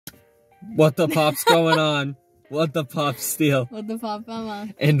What the pop's going on? What the pop steal? What the pop,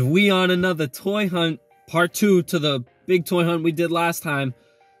 mama? And we on another toy hunt, part 2 to the big toy hunt we did last time.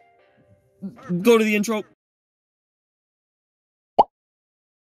 Go to the intro.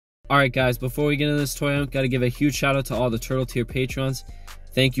 Alright guys, before we get into this toy hunt, gotta give a huge shout out to all the Turtle Tier patrons.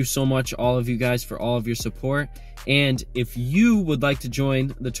 Thank you so much, all of you guys, for all of your support. And if you would like to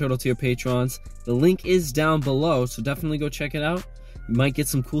join the Turtle Tier patrons, the link is down below, so definitely go check it out. You might get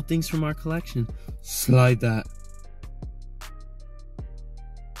some cool things from our collection. Slide that.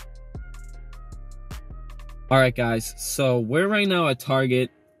 Alright guys, so we're right now at Target,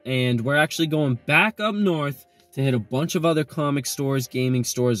 and we're actually going back up north to hit a bunch of other comic stores, gaming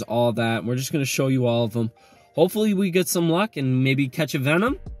stores, all that. We're just going to show you all of them. Hopefully we get some luck and maybe catch a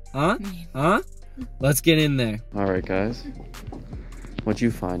Venom. Huh? Huh? Let's get in there. Alright guys, what'd you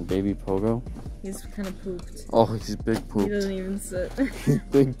find? Baby Pogo? He's kind of pooped. Oh, he's big pooped. He doesn't even sit. He's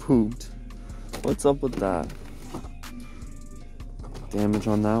big pooped. What's up with that? Damage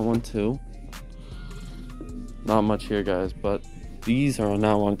on that one too. Not much here guys, but these are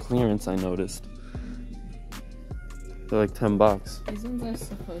now on clearance, I noticed. They're like 10 bucks. These ones are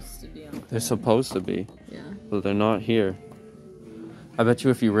supposed to be on clearance. They're supposed to be. Yeah. But they're not here. I bet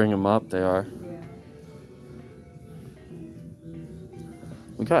you if you ring them up, they are. Yeah.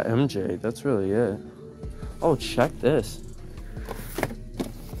 We got MJ, that's really it. Oh, check this.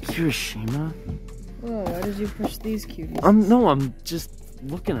 Kirishima? Whoa, why did you push these cuties? I'm just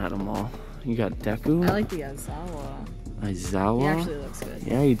looking at them all. You got Deku. I like the Aizawa. Aizawa? He actually looks good.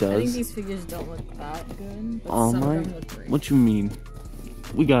 Yeah, he does. I think these figures don't look that good, but Oh some my, of them look great. what you mean?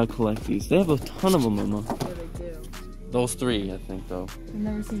 We gotta collect these. They have a ton of them, Emma. Yeah, they do. Those 3, I think, though. I've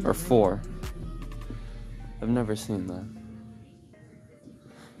never seen Or 4. I've never seen that.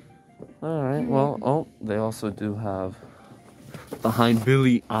 Alright, well, oh, they also do have Behind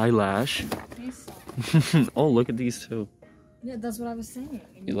Billy Eyelash. Oh, look at these two. Yeah, that's what I was saying.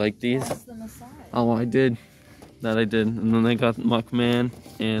 You like these? Toss them aside. Oh, I did. That I did. And then they got Muckman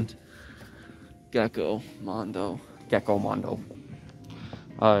and Gecko Mondo.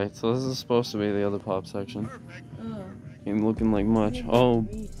 Alright, so this is supposed to be the other pop section. Oh. Ain't looking like much. Oh,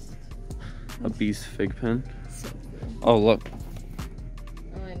 a Beast fig pin. So cool. Oh, look.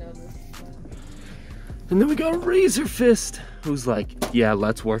 Oh, I know this. And then we got Razor Fist, who's like, yeah,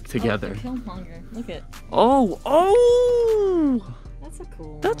 let's work together. Oh, Killmonger. Look at. Oh! That's a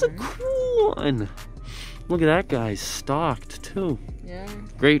cool one. That's a cool one. Look at that guy, stocked too. Yeah.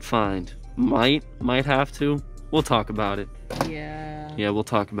 Great find. Might have to. We'll talk about it. Yeah. Yeah, we'll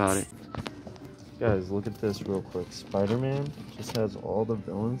talk about it. Guys, look at this real quick. Spider-Man just has all the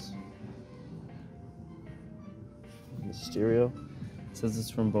villains. Mysterio. It says it's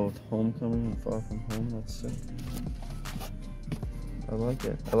from both Homecoming and Far From Home. That's sick. I like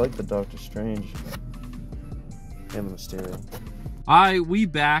it. I like the Doctor Strange and the Mysterio. Alright, we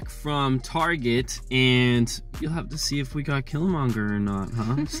back from Target, and you'll have to see if we got Killmonger or not,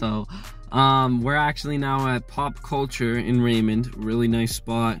 huh? So, we're actually now at Pop Culture in Raymond. Really nice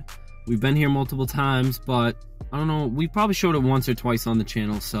spot. We've been here multiple times, but I don't know, we probably showed it once or twice on the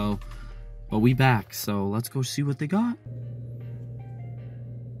channel, so, but we back, so let's go see what they got.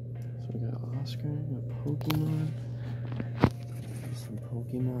 So we got Oscar, we got Pokemon, some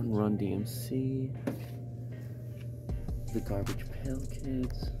Pokemon, Run DMC, the Garbage Pail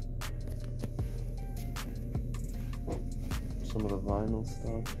Kids, some of the vinyl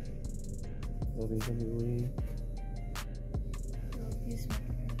stuff, WWE.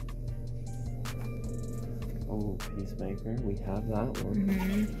 Oh, Peacemaker, we have that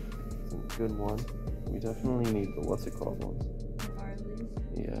one. It's a good one. We definitely need the what's it called ones.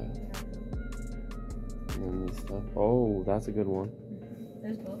 Yeah. And then these stuff. Oh, that's a good one.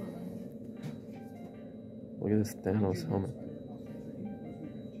 There's both of them. Look at this Thanos helmet.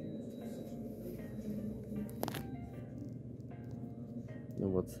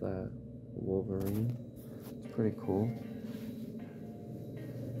 And what's that? Wolverine. It's pretty cool.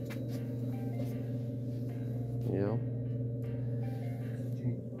 Yeah.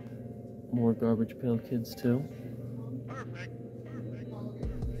 More Garbage Pail Kids too.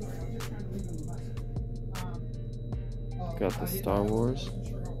 Got the Star Wars.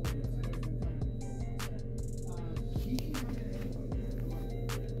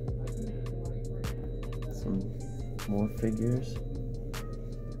 Some more figures.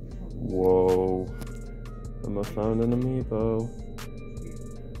 Whoa. I found an amiibo.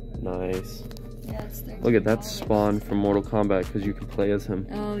 Nice. Yeah, look at that Spawn from Mortal Kombat because you can play as him.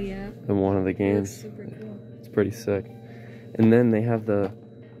 Oh yeah. In one of the games. Super cool. It's pretty sick. And then they have the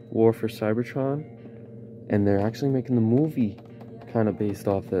War for Cybertron, and they're actually making the movie kind of based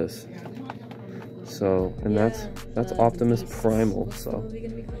off this. So, and that's Optimus Primal. So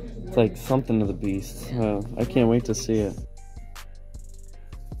it's like something of the beast. I can't wait to see it.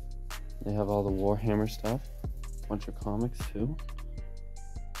 They have all the Warhammer stuff, bunch of comics too.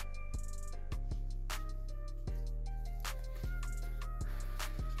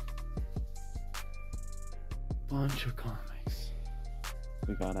 Bunch of comics.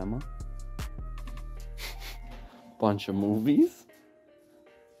 We got Emma. Bunch of movies.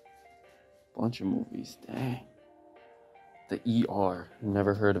 Bunch of movies. Dang. The ER.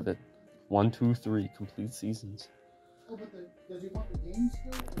 Never heard of it. 1, 2, 3 complete seasons. Oh, but does he want the games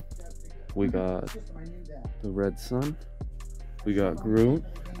still? We got the Red Sun. We got Groot.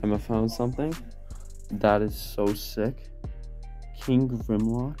 Emma found something. That is so sick. King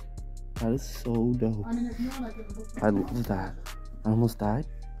Grimlock. That is so dope. I love that. I almost died.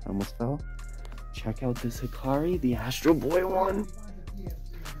 I almost fell. Check out this Hikari, the Astro Boy one.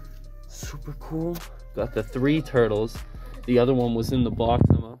 Super cool. Got the 3 turtles. The other one was in the box,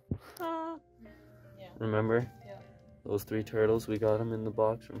 Emma. Yeah. Remember? Yeah. Those 3 turtles, we got them in the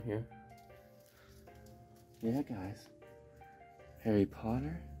box from here. Yeah, guys. Harry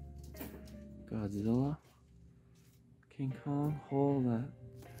Potter. Godzilla. King Kong.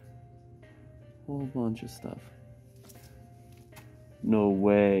 Whole bunch of stuff. No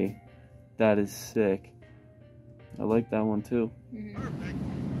way. That is sick. I like that one too.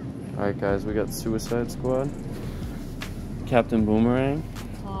 Alright guys, we got Suicide Squad. Captain Boomerang.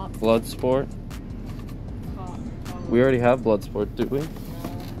 Bloodsport. We already have Bloodsport, did we?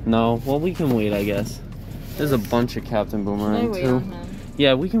 No. Well, we can wait, I guess. There's a bunch of Captain Boomerang too.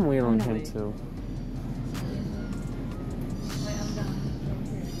 Yeah, we can wait on him too.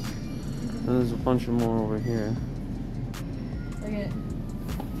 And there's a bunch of more over here. Look at.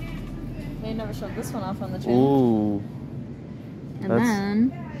 They never showed this one off on the channel. Ooh.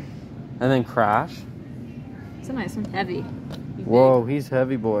 And then Crash. it's a nice one. Heavy. Whoa, he's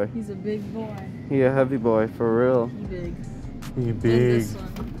heavy boy. He's a big boy. He a heavy boy, for real. He big. He big. And this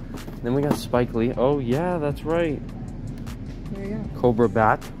one. Then we got Spike Lee. Oh yeah, that's right. There you go. Cobra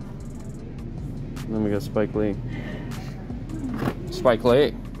Bat. And then we got Spike Lee. Spike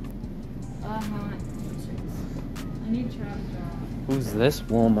Lee. I need Travis. Who's this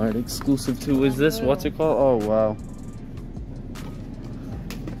Walmart exclusive to? Is this, what's it called? Oh wow.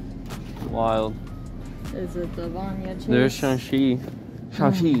 Wild. Is it the Vanya Chase? There's Shang-Chi.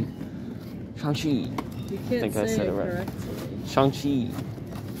 Shang-Chi. Shang-Chi. You can't think I say said it it right. correctly. Shang-Chi.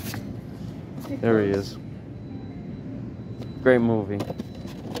 There he is. Great movie.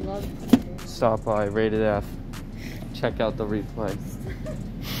 Love it. Stop by, rated F. Check out the replay.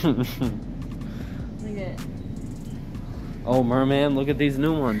 Look at. Oh, Merman, look at these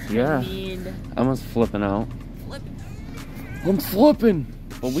new ones. Yeah. I was flipping out. I'm flipping!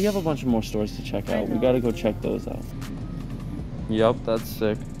 But we have a bunch of more stores to check out. We gotta go check those out. Yup, that's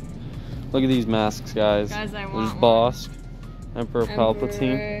sick. Look at these masks, guys. Guys, I want There's one. Bosk, Emperor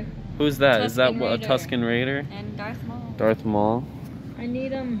Palpatine. Who's that? Is that what, a Tusken Raider? And Darth Maul. Darth Maul. I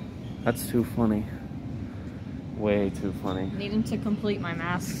need him. That's too funny. Way too funny. I need him to complete my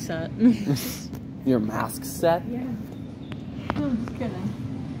mask set. Your mask set? Yeah. I'm just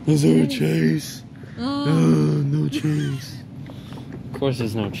kidding. Is there a chase? Oh. No chase. Of course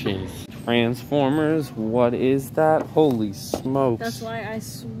there's no chase. Transformers, what is that? Holy smokes. That's why I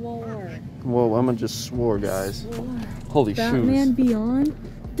swore. Whoa, Emma just swore, guys. Holy Batman shoes. Beyond?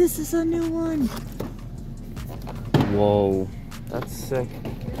 This is a new one. Whoa, that's sick.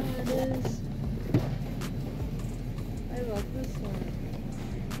 Yeah, it is. I love this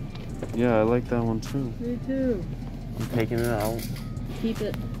one. Yeah, I like that one too. Me too. I'm taking it out. Keep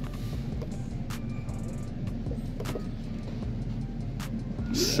it.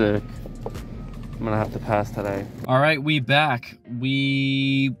 Sick. I'm gonna have to pass today. All right, we back.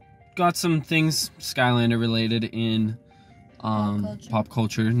 We got some things Skylander related in pop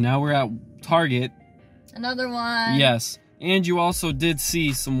culture. Now we're at Target. Another one. Yes, and you also did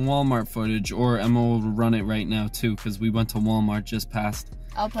see some Walmart footage, or Emma will run it right now too, because we went to Walmart just past.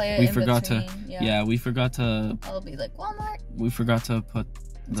 I'll play it. We in forgot between. to. Yeah, we forgot to. I'll be like Walmart. We forgot to put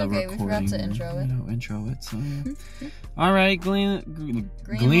the okay, recording. we forgot to intro it. Intro it. So yeah. All right, Greenland.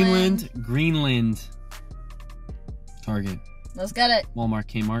 Target. Let's get it. Walmart,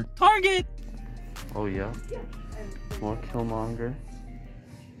 Kmart, Target. Oh yeah. More Killmonger.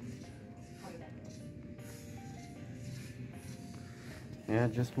 Yeah,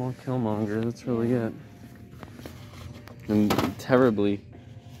 just more Killmonger. That's really it. And terribly.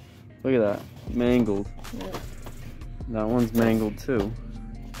 Look at that. Mangled. Yep. That one's mangled too.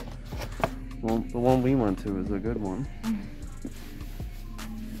 Well, the one we went to is a good one.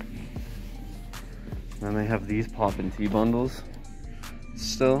 And they have these pop and tea bundles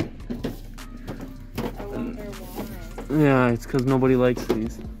still. I wonder why. Yeah, it's because nobody likes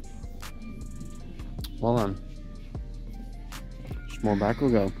these. Hold on. There's more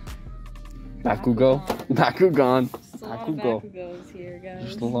Bakugo. Bakugo. Bakugan. Just a lot of Bakugos here, guys.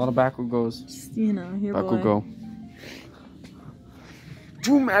 Just a lot of Bakugos. Just, you know, here Bakugo.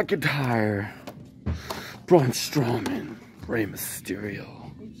 Drew McIntyre. Braun Strowman. Rey Mysterio.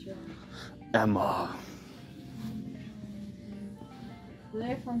 Emma. Do they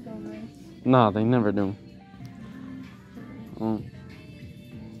have Funko verse? No, they never do. Oh.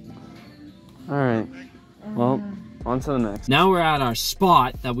 Alright. Well, on to the next. Now we're at our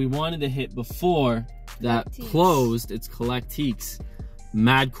spot that we wanted to hit before that closed. It's Collectiques.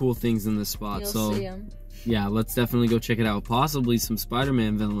 Mad cool things in this spot. You'll see 'em. Yeah, let's definitely go check it out. Possibly some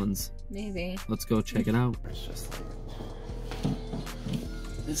Spider-Man villains. Maybe. Let's go check it out. It's just like...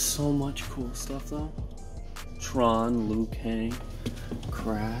 There's so much cool stuff though. Tron, Liu Kang,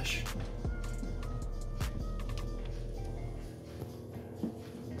 Crash.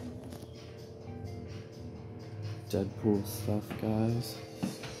 Deadpool stuff, guys.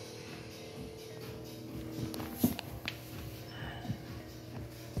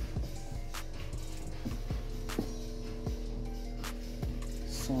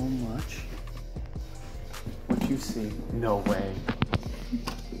 So much. What you see? No way.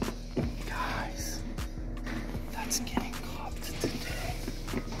 Guys, that's getting copped today.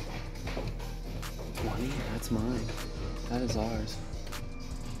 20? That's mine. That is ours.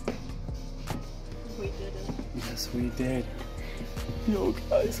 We did it. Yes, we did. Yo,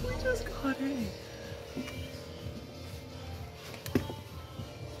 guys, we just got it.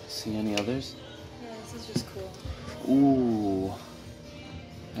 See any others? Yeah, this is just cool. Ooh.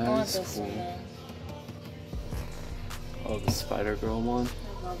 I want That is this cool. one though. Oh, the Spider-Girl one?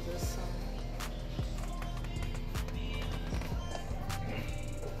 I love this song.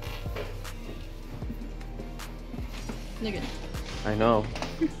 Look at it. I know.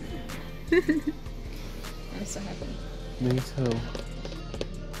 I'm so happy. Me too.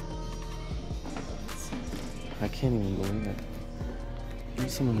 I can't even believe it.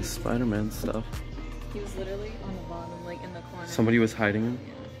 Here's some of the Spider-Man stuff. He was literally on the bottom, like in the corner. Somebody was hiding him.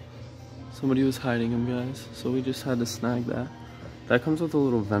 Yeah. Somebody was hiding him, guys. So we just had to snag that. That comes with a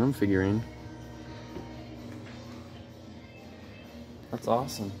little Venom figurine. That's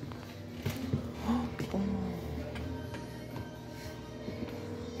awesome.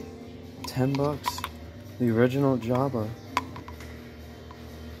 $10. The original Jabba.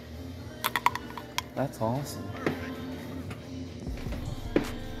 That's awesome.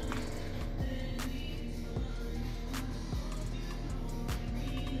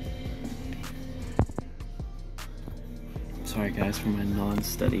 Sorry guys for my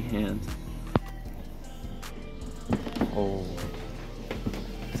non-steady hand. Oh.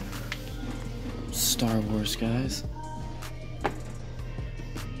 Star Wars, guys.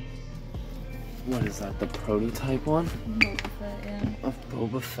 What is that, the prototype one? Boba Fett, yeah. Of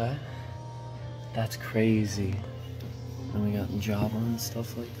Boba Fett? That's crazy. And we got Jabba and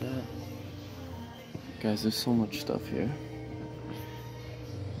stuff like that. Guys, there's so much stuff here.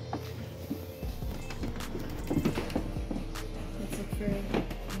 Let's look for it.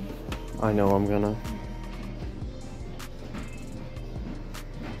 I know I'm gonna.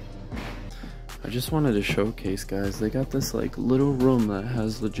 I just wanted to showcase, guys. They got this like little room that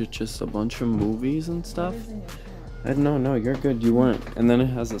has legit just a bunch of movies and stuff. No, you're good. You weren't. And then it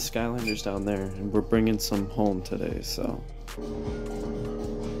has the Skylanders down there, and we're bringing some home today. So,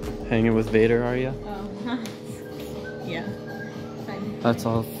 hanging with Vader, are you? Oh, yeah. Fine. That's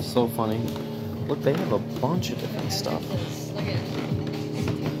all so funny. Look, they have a bunch of different stuff. Look at it.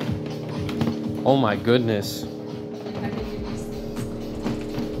 Oh my goodness.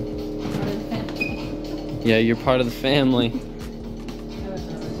 Yeah, you're part of the family.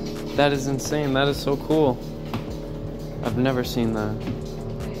 That is insane. That is so cool. I've never seen that.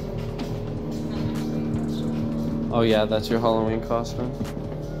 Oh yeah, that's your Halloween costume?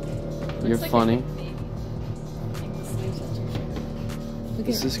 You're funny.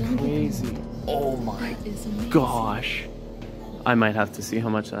 This is crazy. Oh my gosh. I might have to see how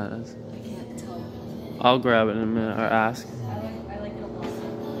much that is. I can't tell. I'll grab it in a minute, or ask. I like it a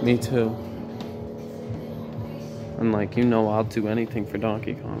lot. Me too. And like, you know, I'll do anything for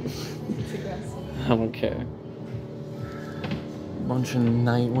Donkey Kong. It's aggressive. I don't care. Bunch of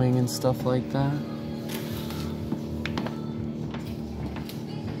Nightwing and stuff like that.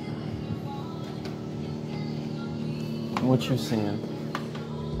 What you seeing?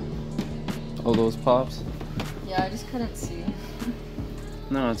 Oh, those pops? Yeah, I just couldn't see.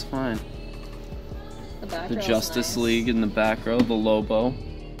 No, it's fine. back The row is Justice nice. League in the back row, the Lobo.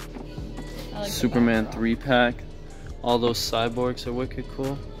 I like the Superman back row. 3-pack. All those cyborgs are wicked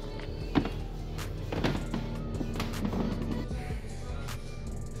cool.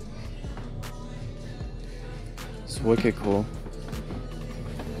 It's wicked cool.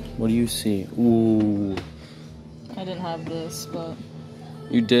 What do you see? Ooh. I didn't have this, but...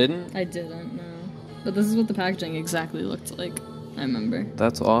 You didn't? I didn't, no. But this is what the packaging exactly looked like. I remember.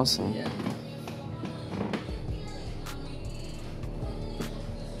 That's awesome. Yeah.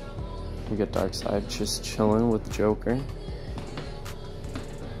 We got Darkseid just chilling with Joker.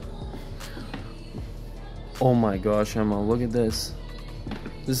 Oh my gosh, Emma, look at this.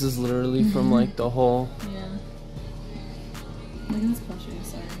 This is literally from like the whole... Yeah. Look at this plushie,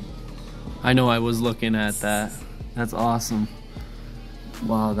 sorry. I know, I was looking at that. That's awesome.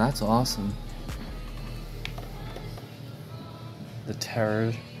 Wow, that's awesome. The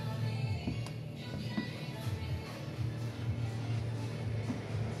Terror.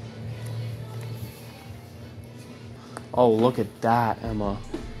 Oh, look at that, Emma.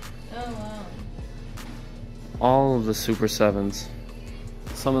 Oh, wow. All of the Super 7s.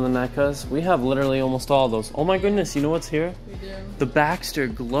 Some of the NECAs. We have literally almost all those. Oh my goodness, you know what's here? We do. The Baxter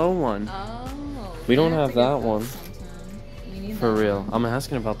Glow one. Oh. We don't have to get that one. sometime. We need For that real. one. I'm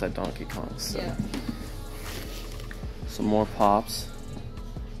asking about that Donkey Kong stuff. Yeah. Some more Pops.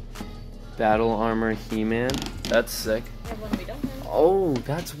 Battle Armor He-Man. That's sick. We have one we don't have. Oh,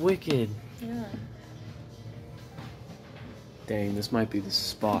 that's wicked. Yeah. Dang, this might be the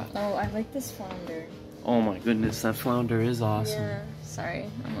spot. Oh, I like this flounder. Oh my goodness, that flounder is awesome. Yeah. Sorry.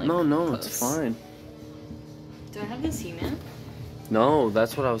 I'm like No, close. it's fine. Do I have this He-Man? No,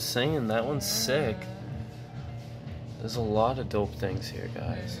 that's what I was saying. That one's sick. There's a lot of dope things here,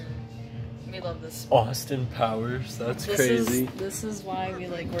 guys. We love this. Austin Powers, that's crazy. This is why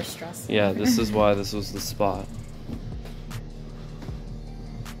we're stressed. Yeah, this is why this was the spot.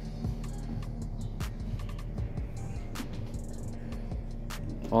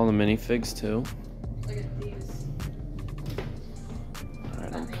 All the minifigs too. Look at these.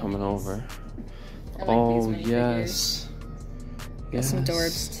 Alright, I'm coming over. I like Oh, these minifigures. yes. Got some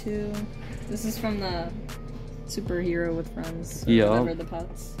Dorbs too. This is from the Superhero with Friends. Or Yeah. whatever, the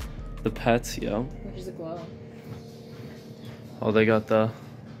pets. The pets, yo. Which is a glow. Oh, they got the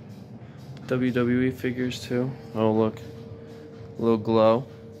WWE figures too. Oh, look. A little glow.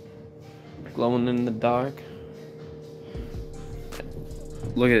 Glowing in the dark.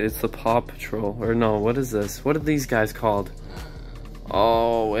 Look at it, it's the Paw Patrol. Or no, what is this? What are these guys called?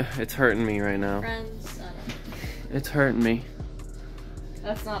 Oh, it's hurting me right now. Friends. I don't know. It's hurting me.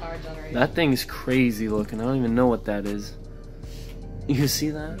 That's not our generation. That thing's crazy looking. I don't even know what that is. You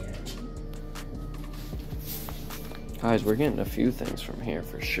see that? Yeah. Guys, we're getting a few things from here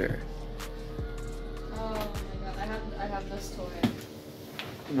for sure. Oh my god, I have this toy.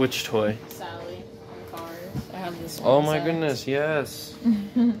 Which toy? Sally on Cars. I have this one. Oh my goodness, yes.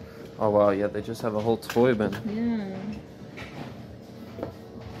 Oh wow, yeah, they just have a whole toy bin. Yeah.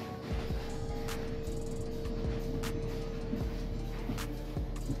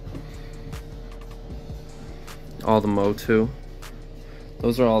 All the Motu.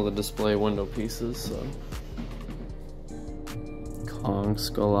 Those are all the display window pieces, so. Kong,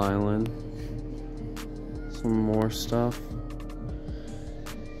 Skull Island. Some more stuff.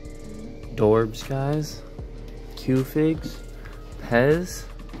 Dorbs, guys. Q-Figs. Pez.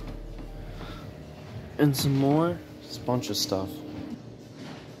 And some more. Just a bunch of stuff.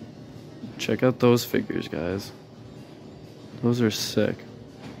 Check out those figures, guys. Those are sick.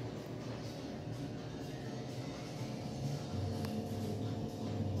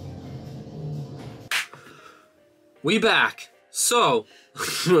 We back. So,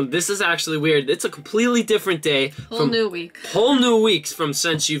 this is actually weird. It's a completely different day. Whole new week. Whole new weeks from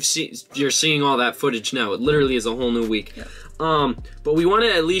since you're seeing all that footage now. It literally is a whole new week. Yep. But we want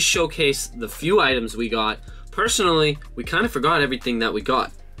to at least showcase the few items we got. Personally, we kind of forgot everything that we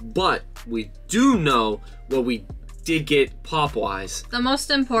got. But we do know what we did get pop-wise. The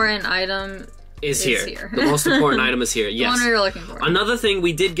most important item is here. The most important item is here. Yes. The one we were looking for. Another thing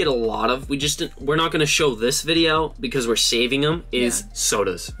we did get a lot of, we're not going to show this video because we're saving them, is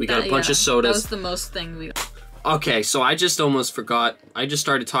sodas. We got a bunch of sodas. That was the most thing we got. Okay, so I just almost forgot. I just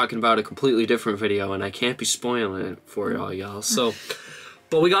started talking about a completely different video and I can't be spoiling it for y'all. So,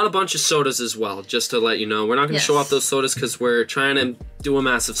 but we got a bunch of sodas as well, just to let you know. We're not going to show off those sodas because we're trying to do a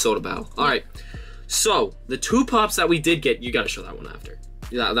massive soda battle. All right. So, the two pops that we did get, you got to show that one after.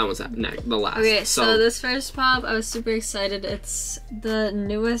 Yeah, that one's the last. Okay, so this first pop, I was super excited. It's the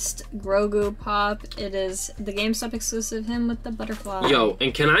newest Grogu pop. It is the GameStop exclusive, him with the butterfly. Yo,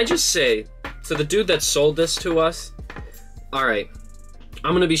 and can I just say, So the dude that sold this to us, all right,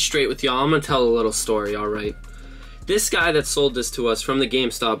 I'm gonna be straight with y'all. I'm gonna tell a little story, all right? This guy that sold this to us from the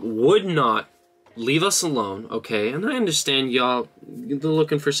GameStop would not leave us alone, okay? And I understand y'all, you're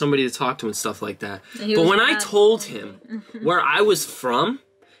looking for somebody to talk to and stuff like that. But when I told him where I was from,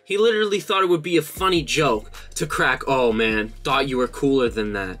 he literally thought it would be a funny joke to crack, oh man, thought you were cooler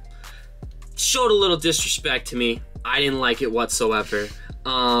than that. Showed a little disrespect to me. I didn't like it whatsoever.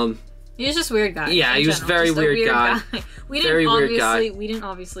 He was just a weird guy. Yeah, he was very weird guy. We didn't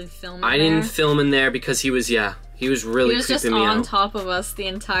obviously film in there. I didn't film in there because he was, yeah, he was really creeping me out. He was just on top of us the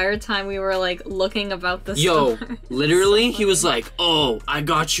entire time we were like looking about the Yo, store. literally, he was like, oh, I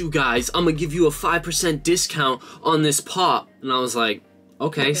got you guys. I'm gonna give you a 5% discount on this pop. And I was like,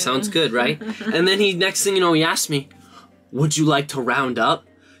 okay, sounds good, right? And then next thing you know, he asked me, would you like to round up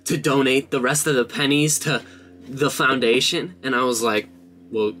to donate the rest of the pennies to the foundation? And I was like,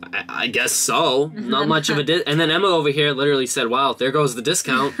 well, I guess so. Not much of a and then Emma over here literally said, wow, there goes the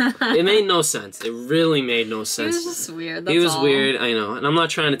discount. It made no sense. It really made no sense. He was just weird, He was weird, I know. And I'm not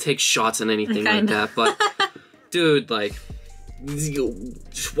trying to take shots on anything like that, but dude, like,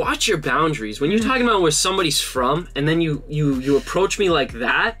 just watch your boundaries. When you're talking about where somebody's from, and then you approach me like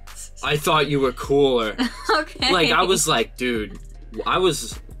that, I thought you were cooler. Okay. Like, I was like, dude, I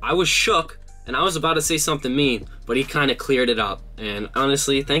was shook, and I was about to say something mean, but he kind of cleared it up. And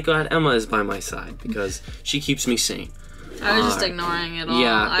honestly, thank God Emma is by my side, because she keeps me sane. I was just ignoring it all.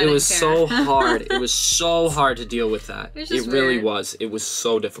 Yeah, it was so hard. It was so hard to deal with that. It really was. It was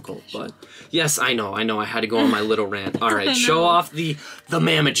so difficult. But yes, I know. I had to go on my little rant. All right, show off the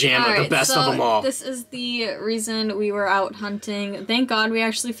Mamma Jamma, the best of them all. This is the reason we were out hunting. Thank God we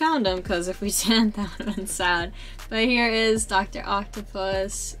actually found him, because if we didn't, that would have been sad. But here is Dr.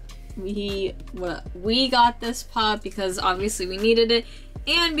 Octopus. We got this pop because obviously we needed it,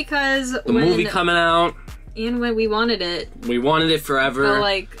 and because the movie coming out. And when we wanted it. We wanted it forever. But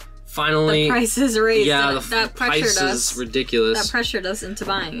like, finally, the prices raised. Yeah, that price is ridiculous. That pressured us into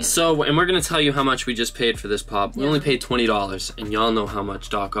buying it. So, and we're going to tell you how much we just paid for this pop. We only paid $20, and y'all know how much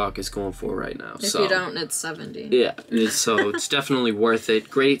Doc Ock is going for right now. If you don't, it's $70. Yeah, so it's definitely worth it.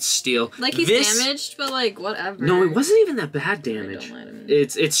 Great steal. Like, he's damaged, but like, whatever. No, it wasn't even that bad damage.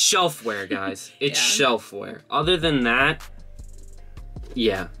 It's shelfware, guys. It's shelfware. Other than that,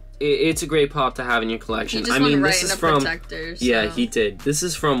 yeah. It's a great pop to have in your collection. He just went right into Protector, so. Yeah, he did. This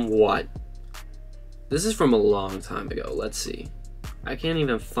is from what? This is from a long time ago. Let's see. I can't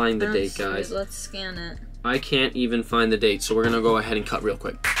even find the date, guys. Let's scan it. I can't even find the date, so we're gonna go ahead and cut real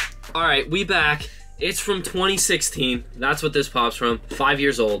quick. All right, we back. It's from 2016. That's what this pop's from. 5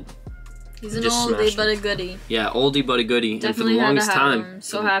 years old. He's an oldie but a goodie. Yeah, oldie but a goodie. Definitely and for the longest time. Him.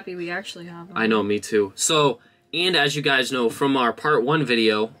 So happy we actually have him. I know, me too. So. And as you guys know from our part 1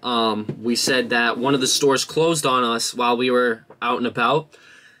 video, we said that one of the stores closed on us while we were out and about.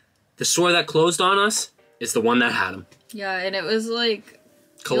 The store that closed on us is the one that had them. Yeah, and it was like,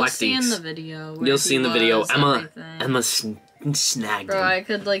 you'll see in the video. You'll see in the video. Emma snagged Bro, him. I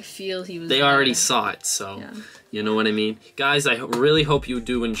could like feel he was They already saw it, so you know what I mean. Guys, I really hope you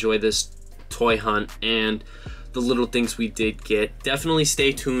do enjoy this toy hunt and the little things we did get. Definitely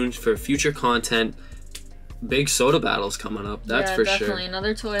stay tuned for future content. Big soda battles coming up, that's for sure. Definitely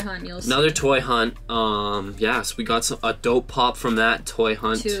another toy hunt. You'll see. Another toy hunt. Yes, we got a dope pop from that toy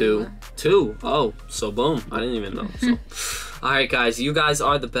hunt too. Two. Oh, so boom. I didn't even know. So. All right, guys, you guys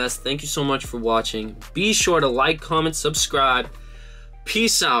are the best. Thank you so much for watching. Be sure to like, comment, subscribe.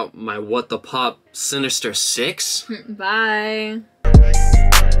 Peace out, my What the Pop Sinister 6. Bye.